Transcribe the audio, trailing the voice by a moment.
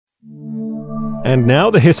And now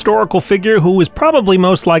the historical figure who is probably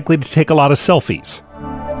most likely to take a lot of selfies.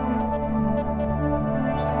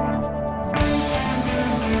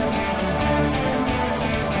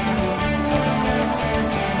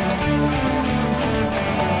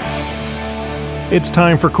 It's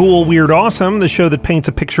time for Cool, Weird, Awesome, the show that paints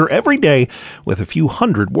a picture every day with a few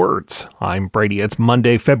hundred words. I'm Brady. It's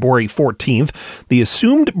Monday, February 14th, the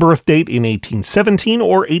assumed birth date in 1817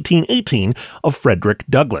 or 1818 of Frederick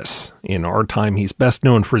Douglass. In our time, he's best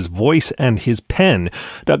known for his voice and his pen.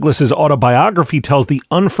 Douglass's autobiography tells the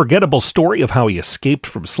unforgettable story of how he escaped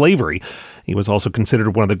from slavery. He was also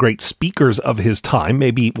considered one of the great speakers of his time,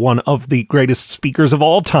 maybe one of the greatest speakers of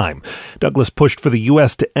all time. Douglass pushed for the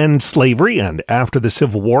U.S. to end slavery, and after the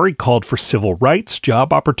Civil War, he called for civil rights,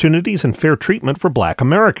 job opportunities, and fair treatment for Black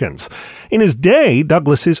Americans. In his day,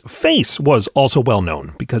 Douglass's face was also well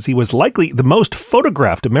known because he was likely the most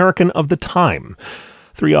photographed American of the time.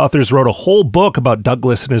 3 authors wrote a whole book about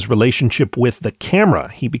Douglass and his relationship with the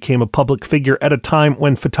camera. He became a public figure at a time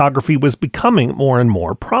when photography was becoming more and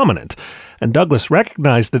more prominent. And Douglass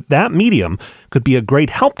recognized that that medium could be a great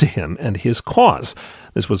help to him and his cause.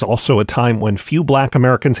 This was also a time when few Black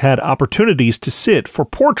Americans had opportunities to sit for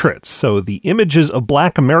portraits, so the images of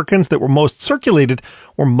Black Americans that were most circulated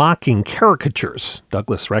were mocking caricatures.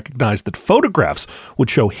 Douglass recognized that photographs would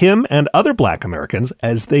show him and other Black Americans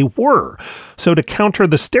as they were. So to counter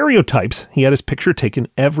the stereotypes, he had his picture taken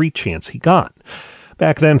every chance he got.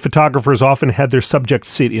 Back then, photographers often had their subjects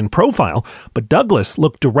sit in profile, but Douglass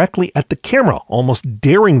looked directly at the camera, almost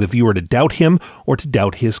daring the viewer to doubt him or to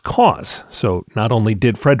doubt his cause. So not only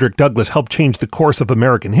did Frederick Douglass help change the course of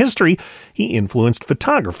American history, he influenced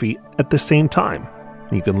photography at the same time.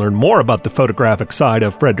 You can learn more about the photographic side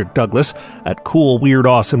of Frederick Douglass at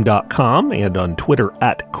coolweirdawesome.com and on Twitter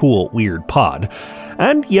at coolweirdpod.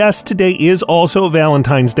 And yes, today is also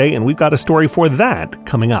Valentine's Day, and we've got a story for that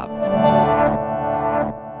coming up.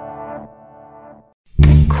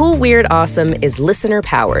 Cool, Weird, Awesome is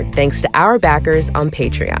listener-powered thanks to our backers on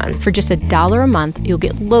Patreon. For just $1 a month, you'll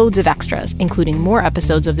get loads of extras, including more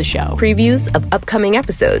episodes of the show, previews of upcoming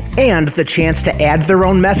episodes, and the chance to add their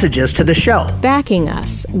own messages to the show. Backing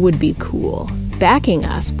us would be cool. Backing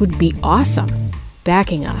us would be awesome.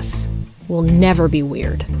 Backing us will never be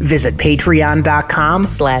weird. Visit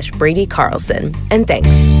patreon.com/Brady Carlson. And thanks.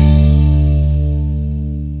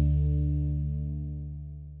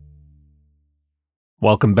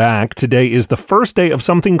 Welcome back. Today is the first day of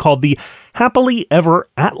something called the Happily Ever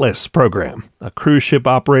Atlas program. A cruise ship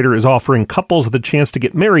operator is offering couples the chance to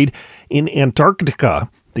get married in Antarctica.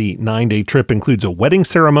 The 9-day trip includes a wedding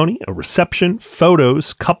ceremony, a reception,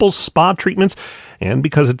 photos, couples spa treatments, and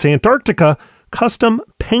because it's Antarctica, custom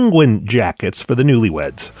penguin jackets for the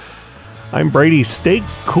newlyweds. I'm Brady. Stay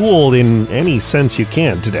cool in any sense you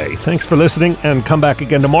can today. Thanks for listening, and come back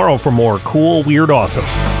again tomorrow for more Cool, Weird, Awesome.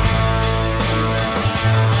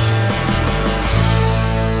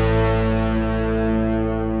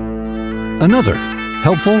 Another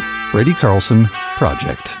helpful Brady Carlson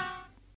project.